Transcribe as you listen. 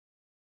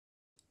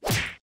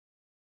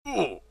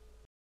I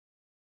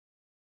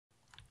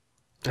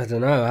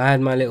don't know. I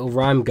had my little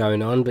rhyme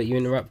going on, but you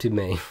interrupted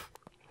me.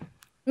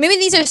 Maybe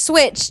these are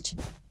switched.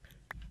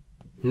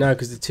 No,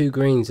 because the two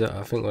greens,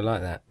 I think, were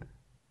like that.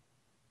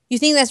 You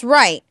think that's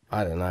right?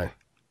 I don't know.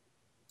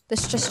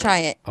 Let's just try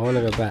it. I want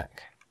to go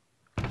back.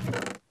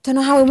 Don't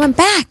know how we went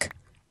back.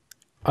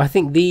 I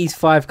think these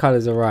 5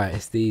 colours are right.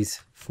 It's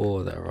these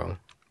 4 that are wrong.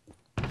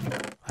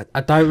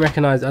 I don't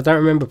recognise... I don't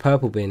remember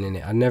purple being in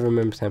it. I never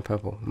remember saying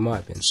purple. It might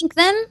have been. Think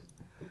then?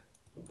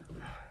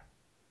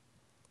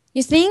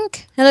 You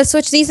think? And let's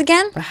switch these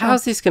again? But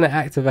how's this going to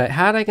activate?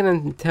 How are they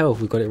going to tell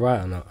if we got it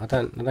right or not? I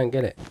don't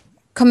get it.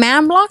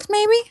 Command blocks,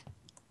 maybe?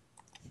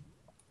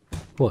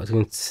 What?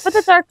 Put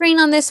the dark green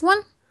on this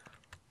one.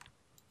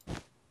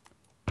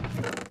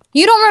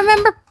 You don't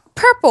remember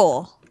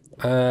purple?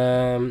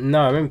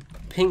 No, I remember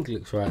pink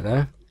looks right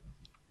though.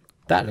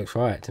 That looks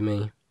right to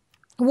me.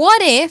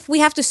 What if we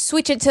have to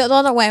switch it to the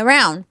other way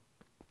around?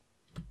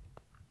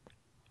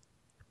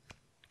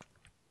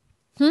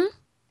 I'm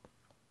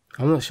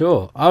not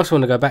sure. I also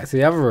want to go back to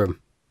the other room.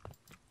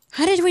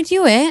 How did we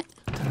do it?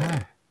 I don't know.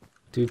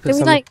 Did we put Did we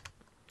some... like...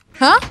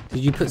 Huh?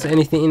 Did you put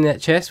anything in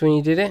that chest when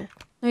you did it?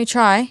 Let me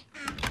try.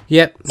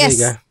 Yep, Yes.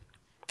 there you go.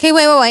 Okay,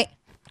 wait.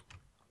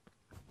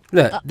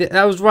 Look,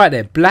 that was right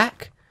there.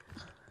 Black,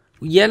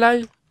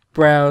 yellow,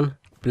 brown,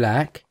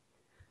 black.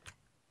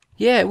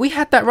 Yeah, we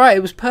had that right.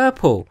 It was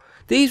purple.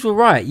 These were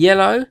right.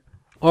 Yellow,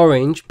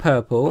 orange,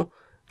 purple.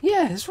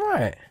 Yeah, that's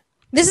right.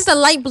 This is the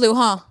light blue,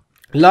 huh?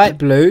 Light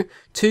blue,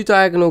 2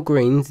 diagonal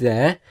greens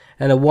there,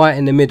 and a white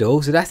in the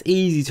middle. So that's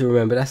easy to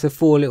remember. That's the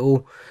 4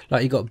 little,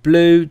 like you got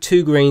blue,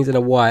 2 greens, and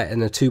a white,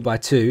 and a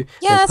 2x2.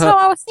 Yeah, that's how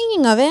I was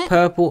thinking of it.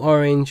 Purple,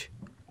 orange.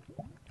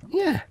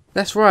 Yeah,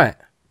 that's right.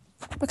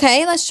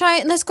 Okay, let's try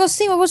it. Let's go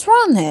see what was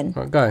wrong then.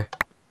 Right, go.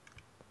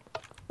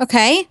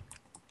 Okay.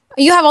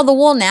 You have all the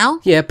wool now.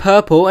 Yeah,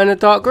 purple and a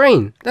dark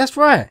green. That's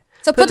right.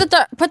 So put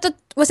the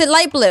was it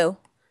light blue?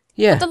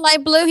 Yeah. Put the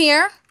light blue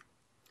here.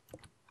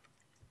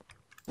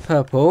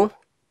 Purple.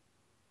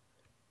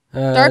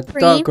 Dark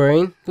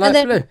green.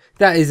 Light blue.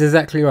 That is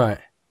exactly right.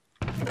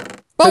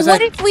 But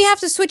what if we have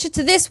to switch it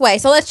to this way?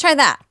 So let's try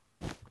that.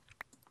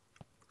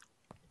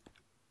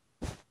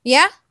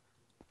 Yeah?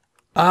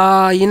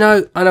 You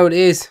know, I know what it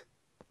is.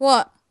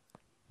 What?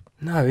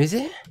 No, is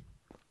it?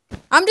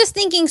 I'm just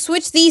thinking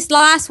switch these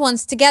last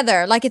ones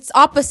together. Like it's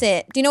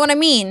opposite. Do you know what I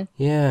mean?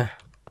 Yeah.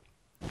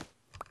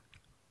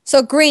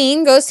 So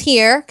green goes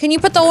here. Can you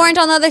put the orange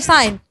on the other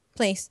side,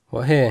 please?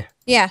 What, here?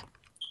 Yeah.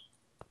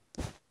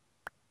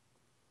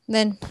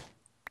 Then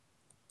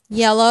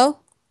yellow.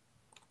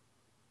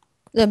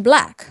 Then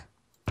black.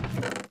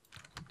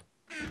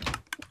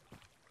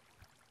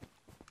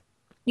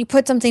 You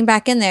put something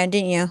back in there,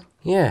 didn't you?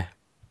 Yeah.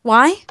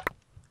 Why?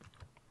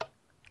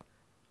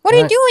 What are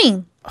you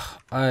doing?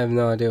 I have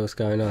no idea what's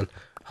going on.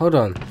 Hold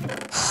on.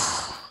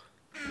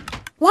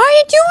 Why are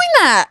you doing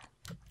that?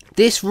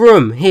 This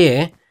room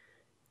here,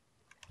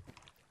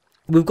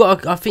 we've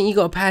got. I think you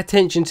got to pay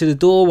attention to the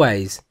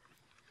doorways.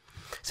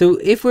 So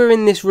if we're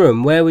in this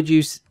room, where would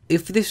you?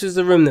 If this was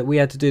the room that we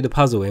had to do the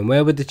puzzle in,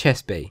 where would the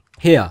chest be?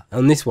 Here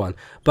on this one.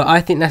 But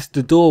I think that's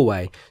the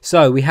doorway.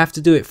 So we have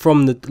to do it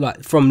from the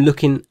from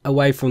looking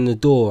away from the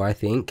door. I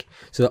think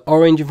so.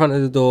 Orange in front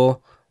of the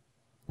door,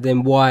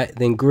 then white,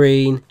 then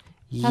green,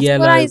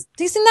 yellow.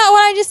 Isn't that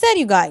what I just said,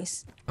 you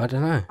guys? I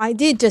don't know. I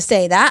did just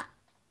say that.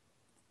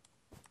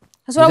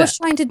 That's what I was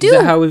trying to do. Is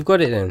that how we've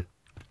got it then?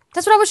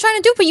 That's what I was trying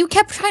to do, but you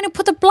kept trying to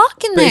put the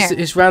block in there.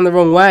 It's round the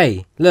wrong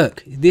way.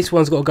 Look, this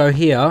one's got to go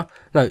here.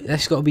 No,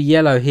 that's got to be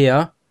yellow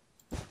here.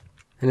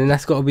 And then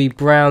that's got to be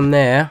brown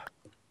there.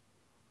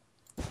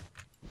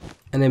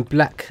 And then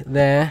black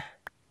there.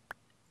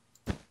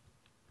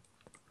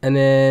 And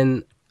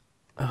then...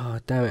 Oh,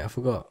 damn it, I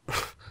forgot.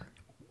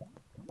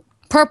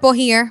 Purple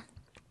here.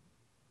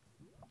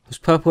 Was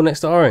purple next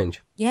to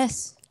orange?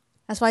 Yes.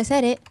 That's why I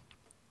said it.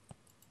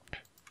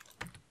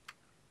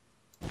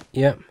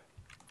 Yep.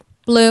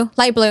 Blue.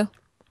 Light blue.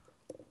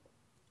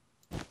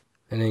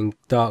 And then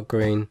dark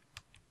green.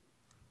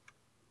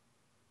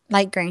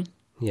 Light green.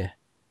 Yeah.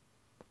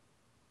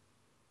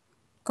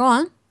 Go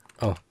on.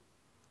 Oh.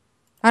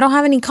 I don't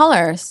have any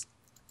colors.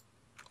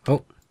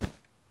 Oh.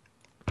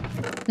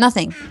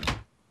 Nothing.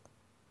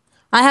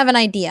 I have an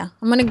idea.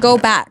 I'm gonna go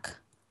back.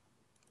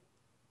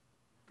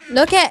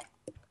 Look at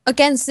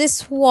against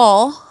this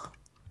wall.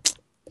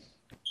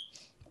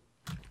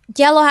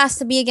 Yellow has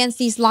to be against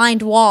these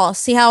lined walls.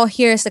 See how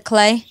here's the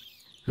clay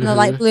and the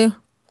light blue?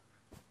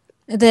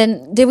 And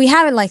then did we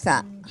have it like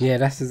that? Yeah,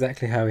 that's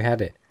exactly how we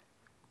had it.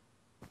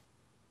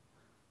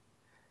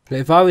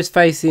 If I was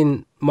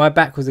facing, my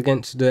back was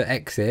against the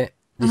exit,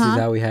 this is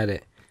how we had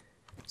it.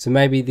 So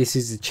maybe this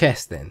is the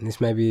chest then. This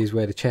maybe is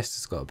where the chest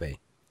has got to be.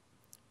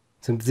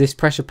 So this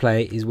pressure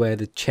plate is where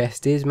the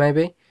chest is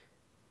maybe.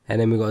 And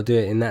then we've got to do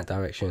it in that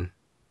direction.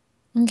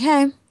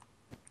 Okay.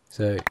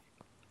 So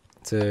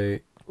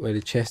where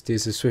the chest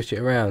is to switch it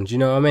around. Do you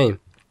know what I mean?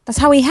 That's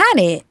how we had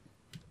it.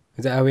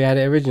 Is that how we had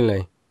it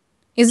originally?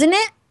 Isn't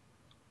it?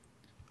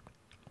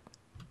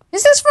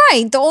 Is this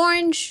right? The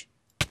orange.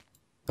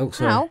 Oh,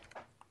 sorry. Ow.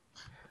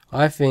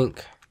 I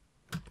think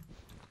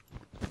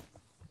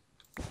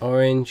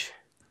orange,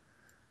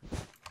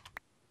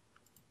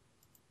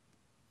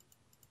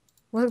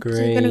 We're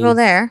green, gonna go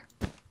there.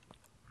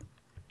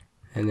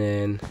 and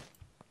then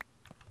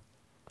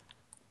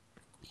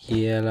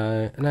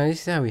yellow. No,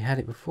 this is how we had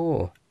it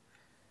before.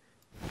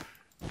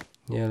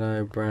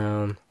 Yellow,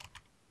 brown.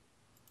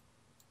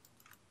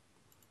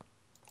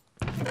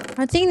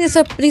 I think things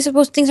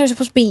are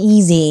supposed to be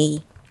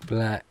easy.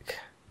 Black.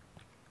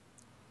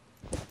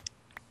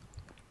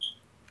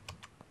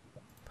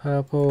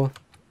 Purple.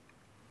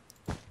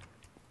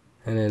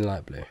 And then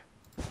light blue.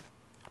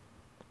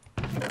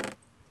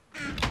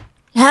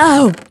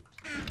 No!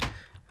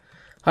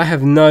 I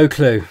have no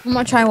clue. I'm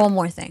gonna try one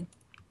more thing.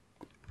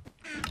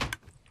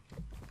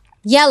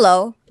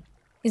 Yellow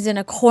is in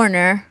a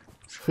corner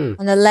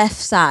on the left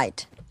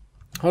side.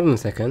 Hold on a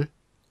second.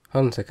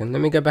 Hold on a second.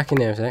 Let me go back in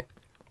there a sec.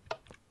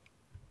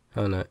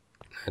 Oh no. No,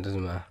 it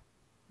doesn't matter.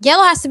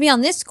 Yellow has to be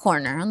on this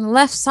corner, on the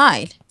left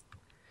side.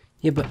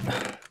 Yeah, but...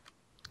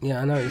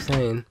 Yeah, I know what you're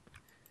saying.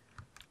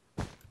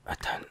 I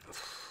don't...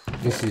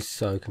 This is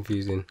so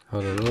confusing.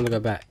 Hold on, I'm gonna go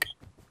back.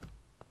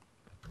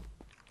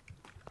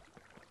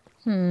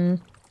 I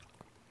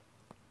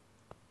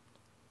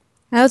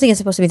don't think it's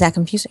supposed to be that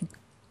confusing.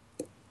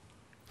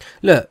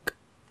 Look,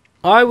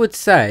 I would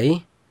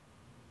say...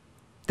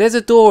 There's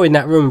a door in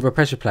that room with a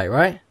pressure plate,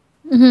 right?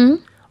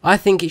 Mm-hmm. I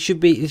think it should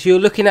be... If you're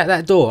looking at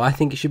that door, I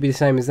think it should be the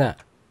same as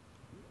that.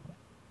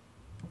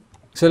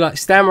 So, like,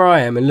 stand where I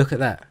am and look at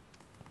that.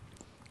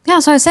 Yeah,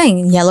 that's what I was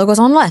saying. Yellow goes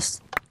on left.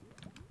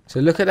 So,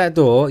 look at that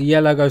door.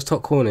 Yellow goes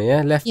top corner,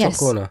 yeah? Left Yes. top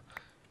corner.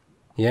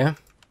 Yeah?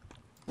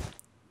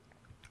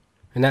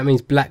 And that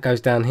means black goes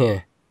down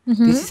here.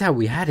 Mm-hmm. This is how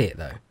we had it,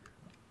 though.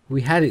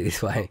 We had it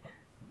this way.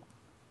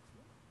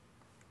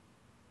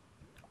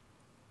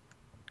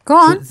 Go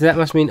on. So that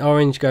must mean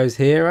orange goes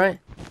here, right?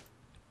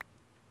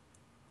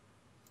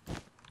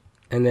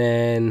 And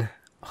then...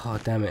 Oh,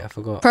 damn it, I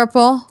forgot.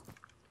 Purple.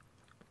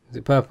 Is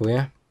it purple,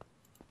 yeah?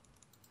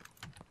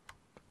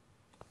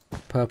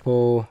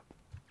 Purple.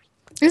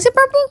 Is it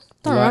purple?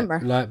 Don't remember.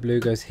 Light blue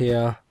goes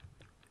here.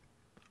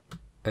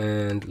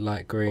 And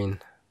light green.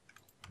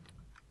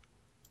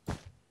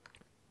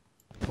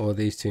 Or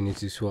these two need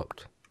to be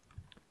swapped.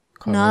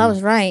 No, that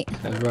was right.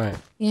 That's right.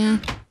 Yeah.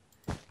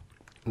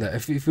 Look,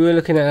 if we were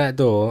looking at that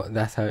door,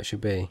 that's how it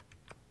should be.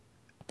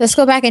 Let's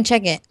go back and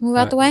check it. Move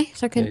out the way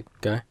so I can... Yeah,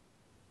 go.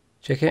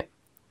 Check it.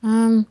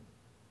 You're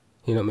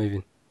not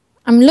moving.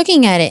 I'm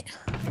looking at it.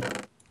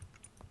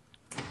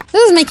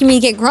 This is making me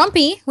get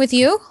grumpy with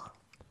you.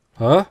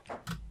 Huh?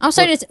 I'm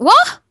starting to...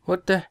 What?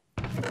 What the...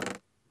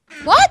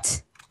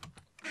 What?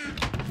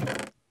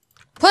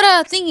 Put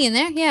a thingy in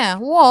there. Yeah.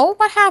 Whoa,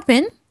 what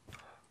happened?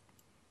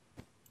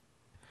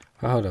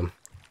 Oh, hold on.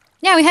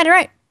 Yeah, we had it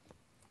right.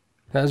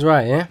 That was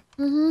right, yeah?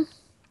 Mm-hmm.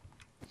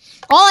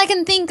 All I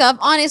can think of,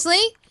 honestly,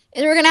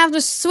 is we're gonna have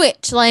to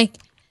switch. Like,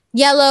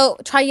 yellow,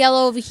 try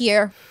yellow over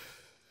here.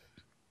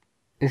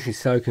 This is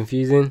so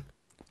confusing.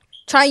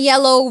 Try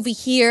yellow over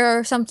here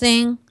or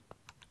something.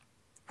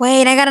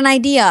 Wait, I got an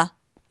idea.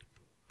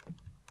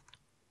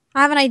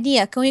 I have an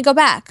idea. Can we go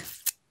back?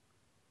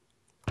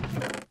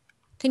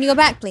 Can you go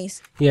back,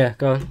 please? Yeah,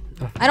 go on.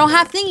 Oh. I don't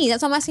have thingy.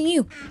 That's why I'm asking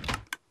you.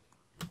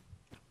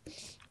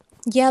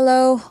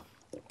 Yellow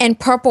and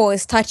purple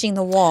is touching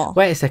the wall.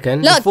 Wait a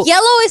second. Look,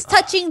 yellow is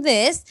touching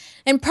this,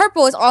 and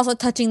purple is also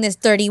touching this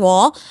dirty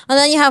wall. And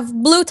then you have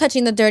blue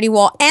touching the dirty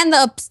wall and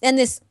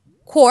this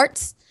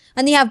quartz.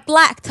 And you have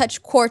black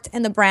touch quartz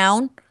and the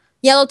brown.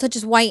 Yellow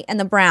touches white and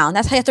the brown.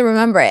 That's how you have to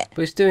remember it.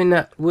 But it's doing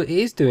that. Well, it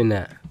is doing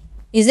that.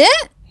 Is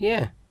it?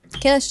 Yeah.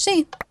 Okay, let's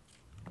see.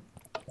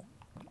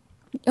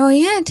 Oh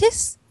yeah, it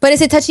is. But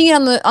is it touching it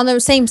on the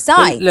same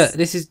side? Look,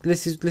 this is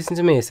listen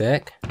to me a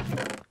sec.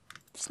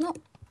 It's not.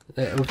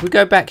 If we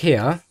go back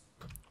here,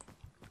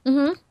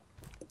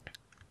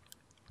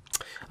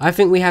 I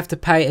think we have to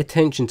pay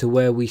attention to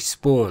where we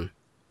spawn.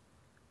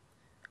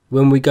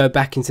 When we go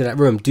back into that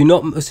room, do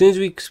not, as soon as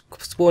we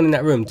spawn in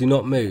that room, do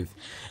not move.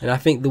 And I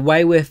think the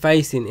way we're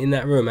facing in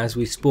that room as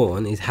we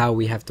spawn is how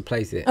we have to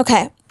place it.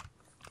 Okay.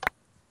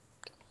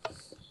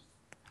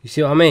 You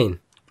see what I mean?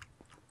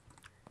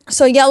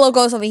 So yellow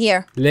goes over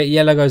here.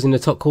 Yellow goes in the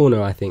top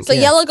corner, I think. So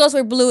yellow goes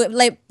where blue,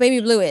 like baby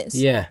blue is.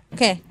 Yeah.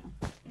 Okay.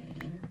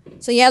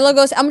 So yellow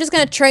goes. I'm just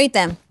gonna trade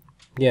them.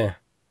 Yeah.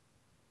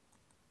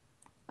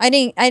 I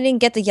didn't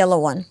get the yellow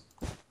one.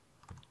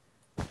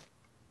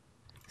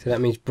 So that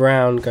means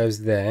brown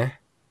goes there.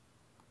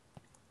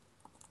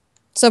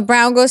 So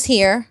brown goes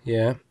here.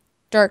 Yeah.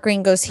 Dark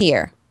green goes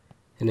here.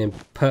 And then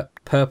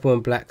purple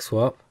and black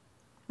swap.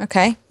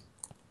 Okay.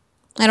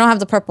 I don't have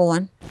the purple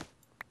one.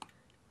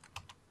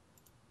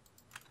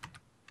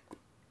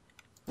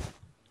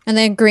 And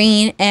then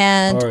green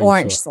and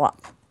orange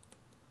swap.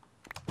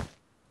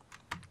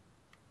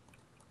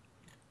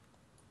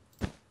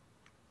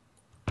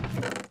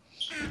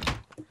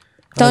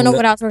 Don't know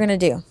what else we're gonna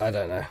do. I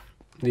don't know.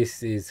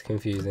 This is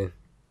confusing.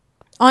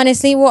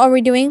 Honestly, what are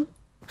we doing?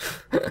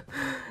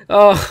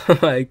 Oh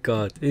my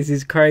god, this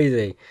is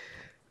crazy.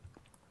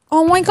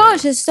 Oh my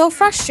gosh, it's so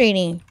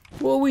frustrating.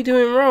 What are we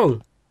doing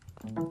wrong?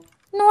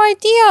 No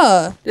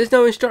idea. There's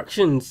no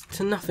instructions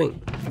to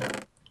nothing.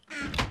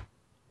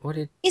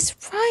 It's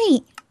right.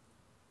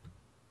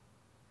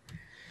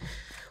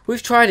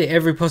 We've tried it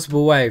every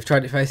possible way. We've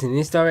tried it facing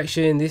this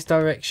direction, this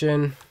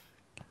direction.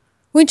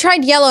 We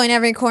tried yellow in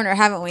every corner,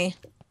 haven't we?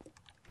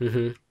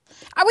 Mhm.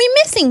 Are we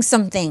missing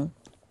something?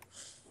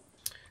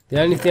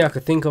 The only thing I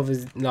could think of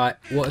is, like,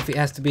 what if it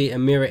has to be a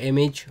mirror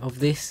image of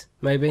this,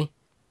 maybe?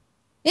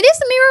 It is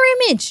the mirror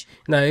image.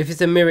 No, if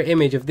it's a mirror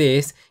image of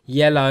this,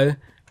 yellow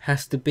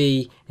has to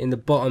be in the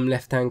bottom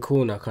left-hand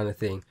corner kind of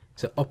thing.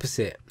 So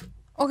opposite.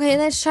 Okay,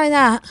 let's try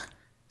that.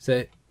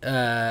 So,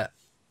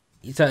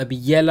 it'd be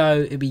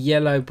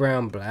yellow,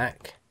 brown,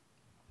 black.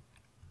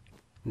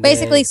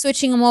 Basically Then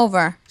switching them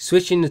over.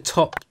 switching the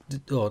top.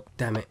 Oh,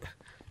 damn it.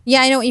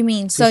 Yeah, I know what you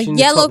mean. So Switching the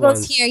yellow top goes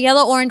ones. here.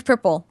 Yellow, orange,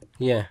 purple.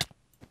 Yeah.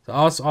 So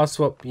I'll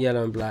swap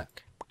yellow and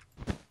black.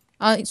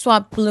 I'll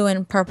swap blue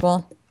and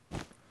purple.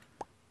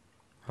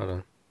 Hold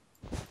on.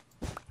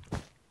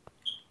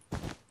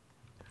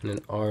 And then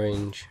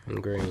orange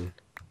and green.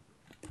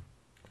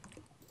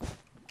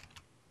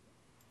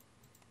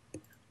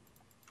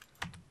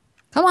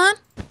 Come on.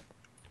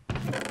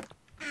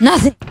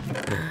 Nothing.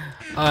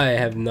 I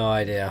have no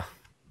idea.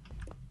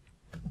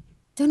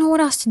 Don't know what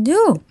else to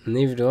do.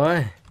 Neither do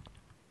I.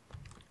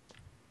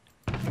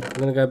 I'm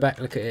gonna go back,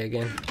 look at it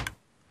again.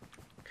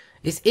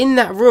 It's in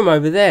that room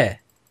over there.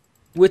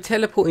 We're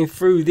teleporting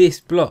through this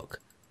block.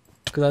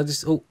 Because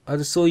I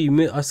just saw you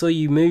move. I saw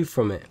you move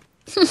from it.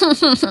 Is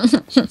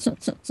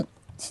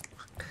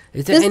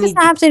there This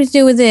have to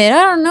do with it.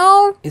 I don't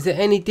know. Is there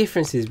any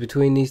differences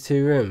between these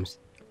two rooms?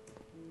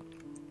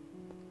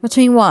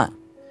 Between what?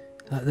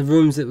 Like the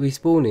rooms that we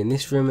spawn in,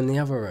 this room and the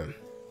other room.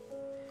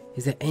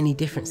 Is there any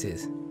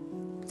differences?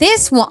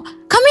 This one.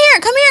 Come here.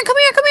 Come here. Come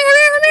here. Come here. Come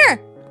here. Come here.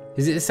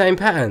 Is it the same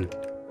pattern?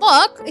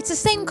 Look, it's the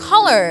same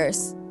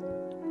colors.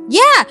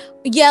 Yeah.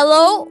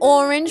 Yellow,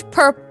 orange,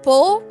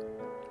 purple,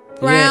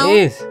 brown. Yeah,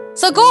 it is.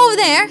 So go over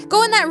there.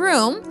 Go in that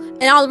room.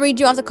 And I'll read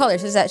you off the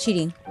colors. Is that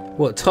cheating?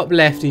 What, top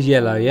left is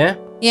yellow, yeah?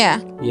 Yeah.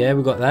 Yeah,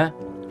 we got that.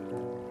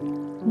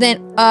 Then,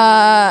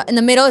 in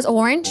the middle is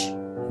orange.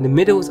 In the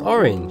middle is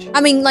orange.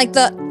 I mean, like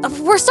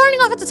we're starting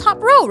off at the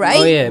top row, right?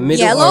 Oh yeah,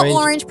 middle yellow,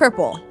 orange,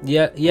 purple.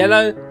 Yeah,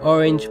 yellow,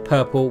 orange,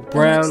 purple,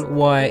 brown,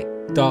 white,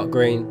 dark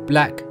green,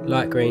 black,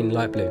 light green,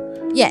 light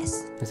blue.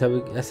 Yes.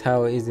 That's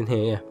how it is in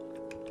here, yeah.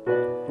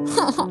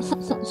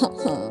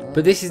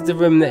 But this is the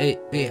room that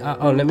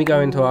oh, let me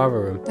go into our other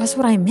room. That's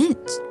what I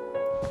meant.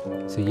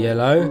 So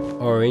yellow,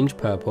 orange,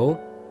 purple.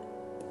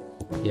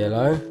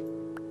 Yellow,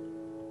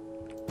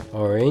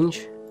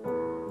 orange.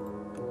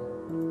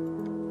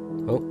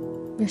 Oh.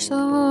 You're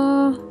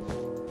so...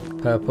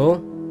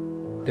 Purple.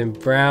 Then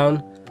brown,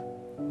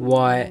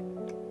 white,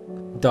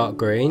 dark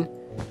green.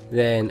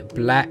 Then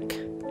black.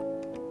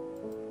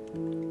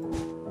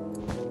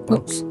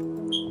 Oops.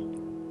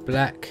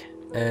 Black,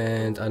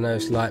 and I know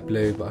it's light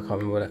blue, but I can't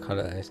remember what that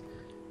colour that is.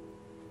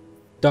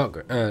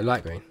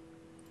 Light green.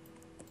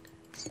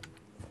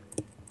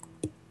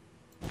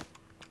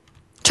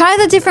 Try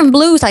the different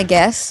blues, I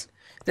guess.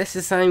 That's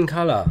the same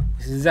colour.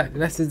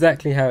 That's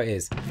exactly how it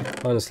is.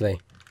 Honestly.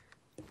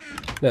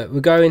 Look,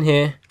 we go in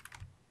here.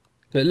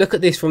 Look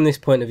at this from this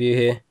point of view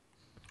here.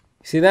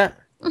 You see that?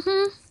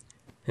 Mhm.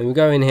 And we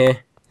go in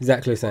here.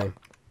 Exactly the same.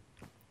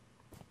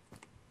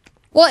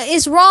 What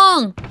is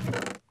wrong?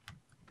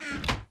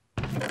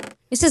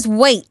 It says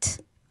wait.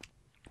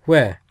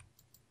 Where?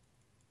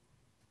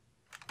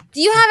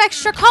 Do you have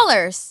extra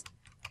colors?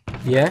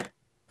 Yeah?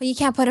 But you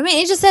can't put them in.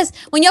 It just says,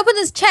 when you open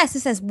this chest,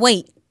 it says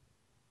wait.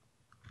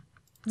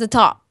 The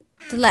top.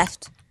 The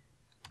left.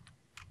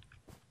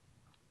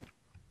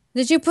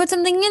 Did you put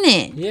something in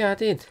it? Yeah, I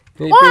did.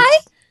 Why?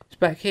 It's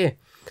back here.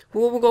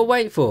 What have we got to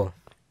wait for?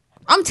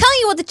 I'm telling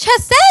you what the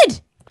chest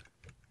said.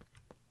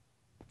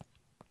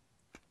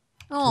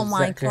 Oh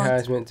my Exactly how god.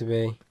 it's meant to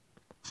be.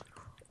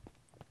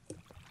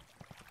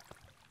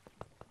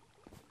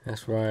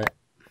 That's right.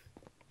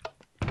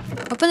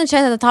 Open the chest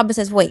at the top, it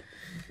says wait.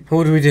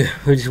 What do? We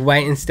just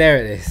wait and stare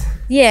at this.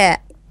 Yeah.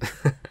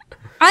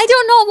 I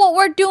don't know what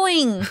we're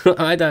doing.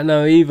 I don't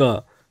know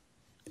either.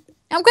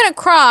 I'm gonna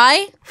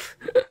cry.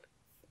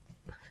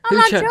 I'm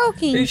not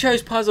joking. Who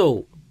chose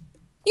puzzle?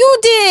 You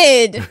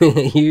did.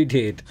 You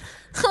did.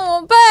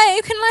 Oh,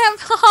 babe, can I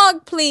have a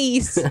hug,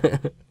 please?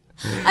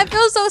 I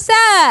feel so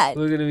sad.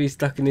 We're gonna be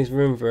stuck in this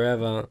room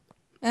forever.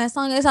 As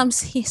long as I'm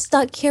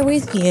stuck here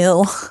with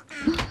you.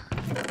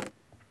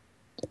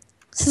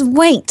 It says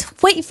wait.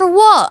 Wait for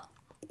what?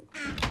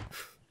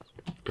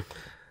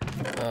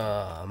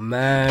 Oh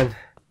man.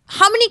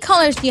 How many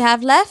colors do you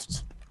have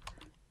left?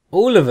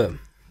 All of them.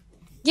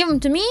 Give them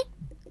to me.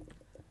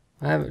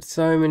 I have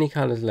so many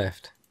colours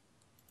left.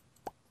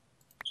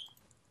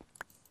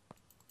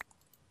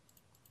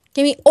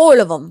 Give me all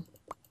of them.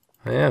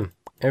 I am.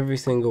 Every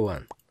single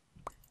one.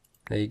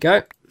 There you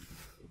go.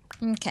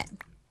 Okay.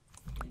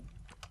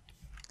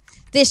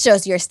 This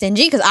shows you're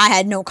stingy because I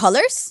had no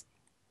colors.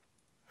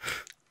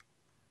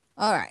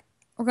 Alright.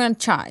 We're going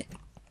to try.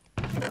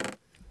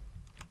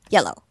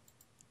 Yellow.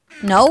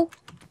 No.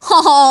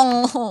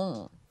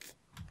 Oh.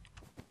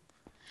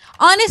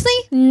 Honestly,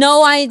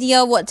 no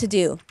idea what to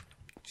do.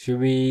 Should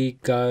we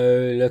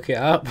go look it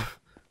up?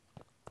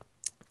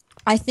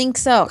 I think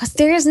so. Because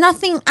there is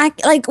nothing,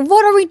 like,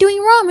 what are we doing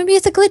wrong? Maybe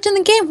it's a glitch in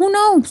the game. Who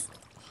knows?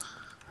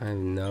 I have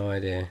no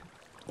idea.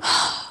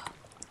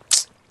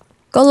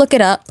 Go look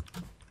it up.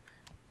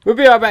 We'll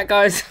be right back,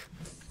 guys.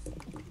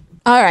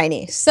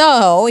 Alrighty.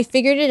 So, we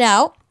figured it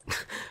out.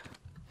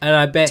 And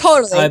I bet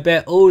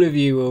all of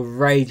you were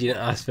raging at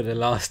us for the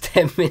last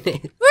 10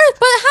 minutes.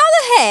 But how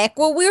the heck?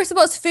 Well, we were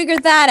supposed to figure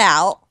that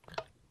out.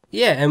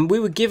 Yeah, and we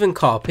were given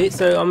carpet,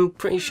 so I'm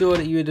pretty sure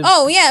that you would have...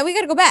 Oh, yeah, we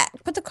gotta go back.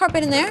 Put the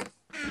carpet in there.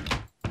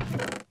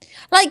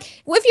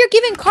 Like, if you're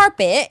given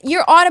carpet,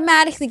 you're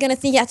automatically gonna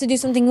think you have to do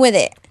something with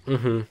it.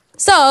 Mm-hmm.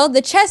 So,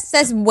 the chest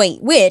says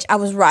wait, which, I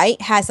was right,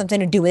 has something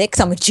to do with it,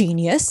 because I'm a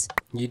genius.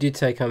 You did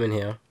say come in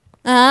here.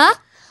 Uh-huh.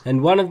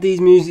 And one of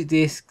these music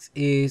discs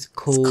is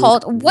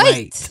called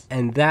Wait.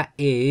 And that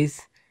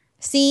is...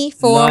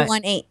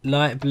 C418.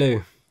 Light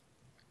blue.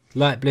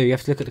 Light blue. You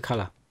have to look at the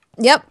colour.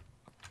 Yep.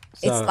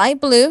 So, it's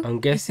light blue. I'm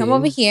guessing... We come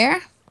over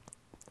here,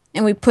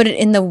 and we put it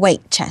in the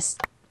wait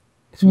chest.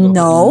 So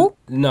No,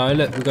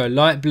 look, we go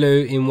light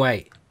blue in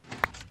wait.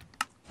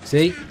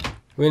 See?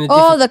 We're in a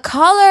oh, the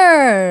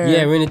color.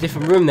 Yeah, we're in a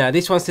different room now.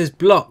 This one says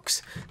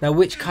blocks. Now,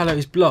 which colour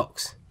is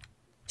blocks?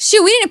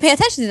 Shoot, we didn't pay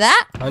attention to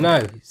that. I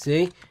know.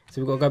 See?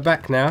 So we've got to go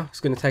back now.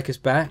 It's going to take us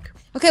back.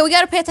 Okay, we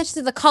got to pay attention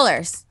to the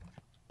colors.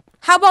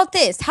 How about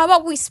this? How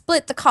about we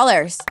split the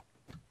colors?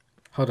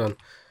 Hold on.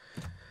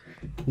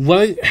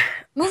 Wait.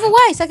 Move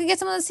away so I can get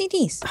some of the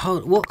CDs.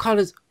 Hold. What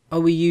colours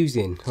are we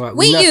using? Right,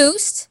 We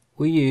used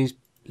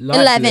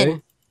light 11.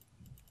 blue.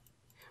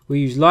 We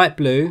use light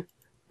blue,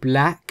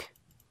 black,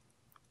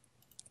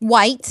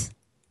 white,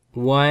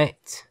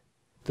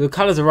 The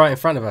colours are right in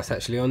front of us,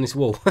 actually, on this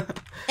wall.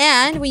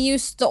 and we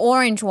used the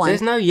orange one.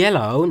 There's no yellow.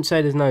 I wouldn't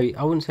say there's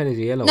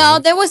a yellow No,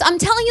 one. there was. I'm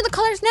telling you the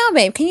colors now,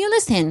 babe. Can you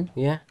listen?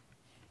 Yeah.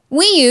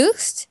 We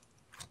used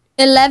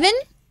 11,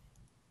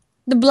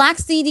 the black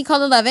CD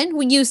called 11.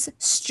 We used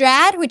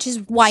Strad, which is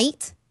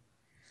white.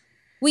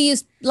 We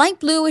used light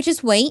blue, which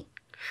is white.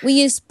 We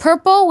used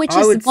purple, which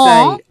is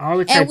small.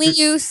 And we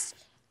used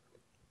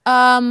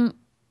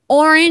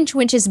orange,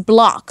 which is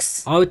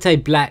blocks. I would say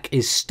black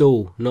is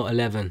stool, not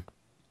 11.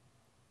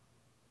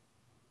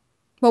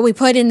 But we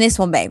put in this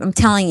one, babe. I'm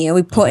telling you,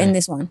 we put in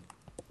this one.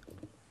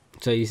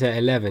 So you say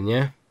 11,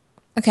 yeah?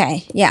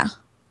 Okay, yeah.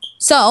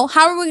 So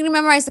how are we going to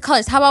memorize the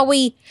colors? How about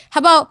we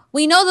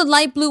know the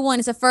light blue one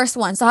is the first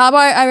one. So how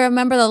about I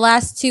remember the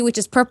last two, which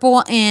is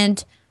purple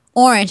and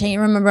orange, and you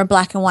remember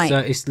black and white. So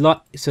it's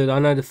so I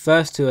know the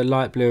first two are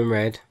light blue and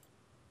red.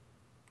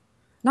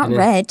 Not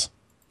red.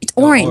 It's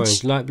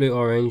orange. Light blue,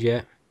 orange,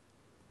 yeah.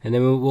 And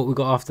then what we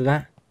got after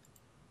that?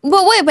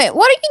 But wait,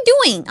 what are you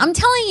doing? I'm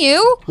telling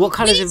you. What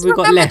colours have we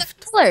got left?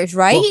 The colors,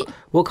 right?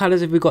 What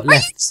colours have we got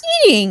left? Are you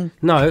cheating?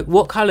 No,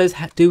 what colours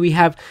do we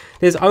have?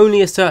 There's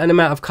only a certain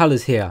amount of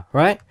colours here,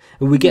 right?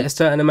 And we get a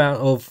certain amount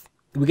of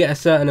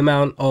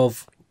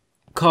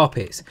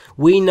carpets.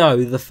 We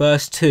know the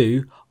first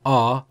two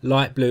are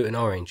light blue and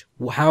orange.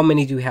 How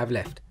many do we have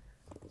left?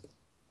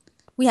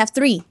 We have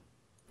 3.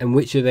 And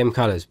which of them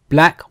colours?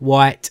 Black,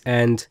 white,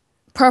 and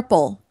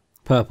purple.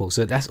 Purple.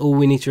 So that's all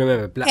we need to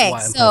remember. Black,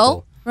 white, and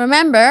purple.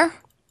 Remember,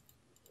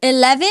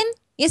 11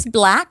 is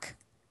black.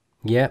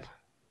 Yep.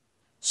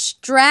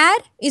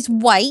 Strad is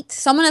white.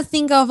 So I'm going to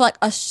think of like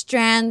a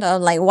strand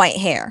of like white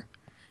hair.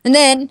 And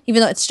then,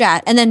 even though it's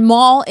strad. And then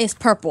mall is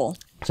purple.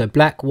 So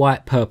black,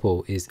 white,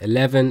 purple is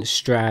 11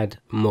 strad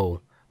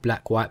mall.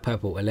 Black, white,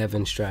 purple,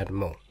 11 strad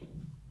mall.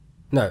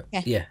 No,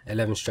 yeah,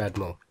 11 strad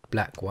mall.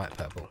 Black, white,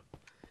 purple.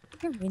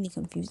 You're really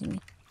confusing me.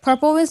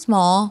 Purple is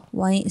small,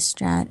 white is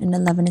strad, and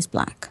 11 is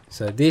black.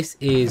 So this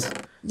is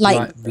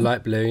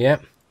light blue, yeah.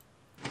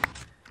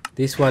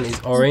 This one is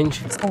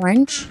orange. It's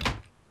orange.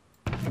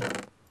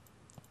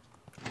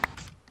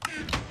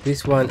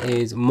 This one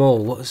is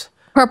mall. What's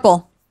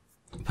purple?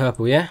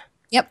 Purple, yeah.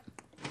 Yep.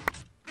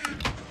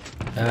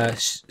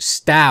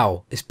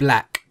 Stow is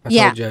black. I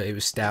told you it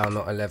was Stow,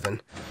 not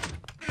 11.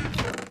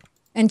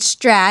 And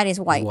Strad is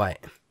white.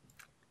 White.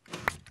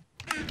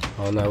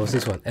 Oh no, what's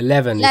this one?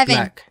 11 is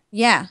black.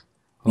 Yeah.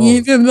 Oh.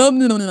 We've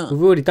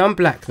already done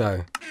black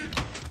though.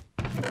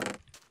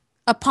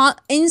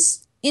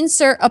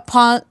 Insert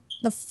upon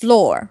the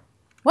floor.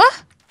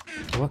 What?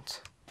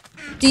 What?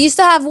 Do you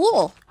still have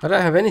wool? I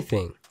don't have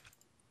anything.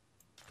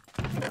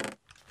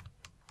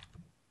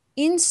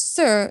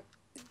 Insert.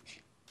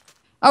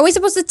 Are we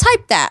supposed to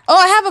type that? Oh,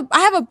 I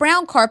have a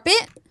brown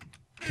carpet.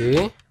 Do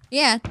you?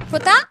 Yeah.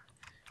 Put that?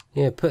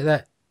 Yeah, put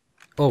that.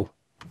 Oh.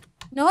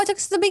 No, it took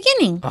us to the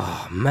beginning.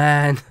 Oh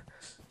man.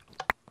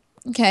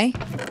 Okay.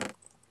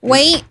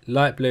 Wait.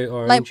 Light blue,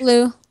 orange. Light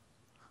blue.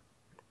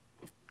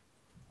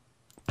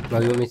 Oh,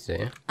 you want me to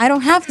do it? I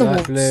don't have the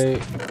light blue,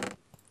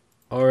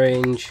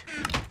 orange.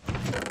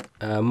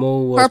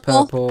 Mall was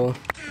purple.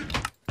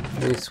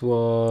 This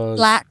was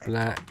black.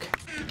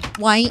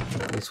 White.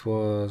 This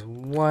was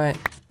white.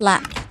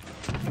 Black.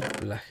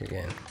 Black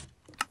again.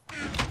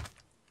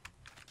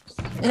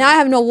 And now I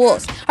have no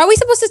wolves. Alright, How are we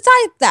supposed to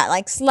type that?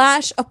 Like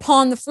slash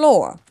upon the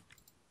floor?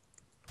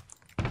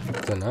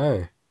 I don't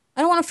know.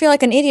 I don't want to feel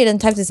like an idiot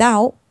and type this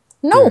out.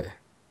 No. Yeah.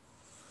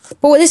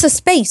 But what is a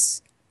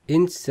space?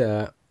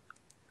 Insert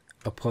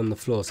upon the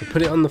floor. So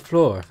put it on the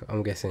floor,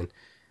 I'm guessing.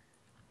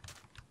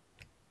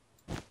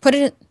 Put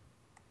it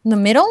in the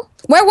middle?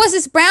 Where was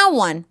this brown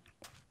one?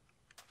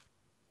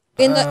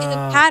 In the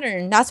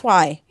pattern. That's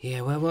why. Yeah,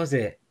 where was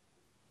it?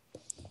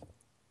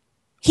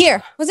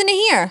 Here. Wasn't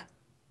it here?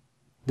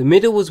 The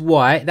middle was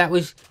white. That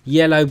was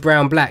yellow,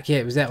 brown, black. Yeah,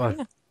 it was that one.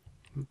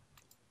 Yeah.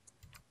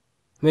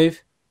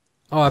 Move.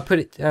 Oh, I put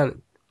it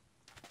down.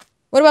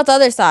 What about the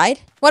other side?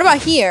 What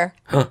about here?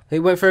 Huh, it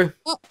went through.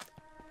 Oh,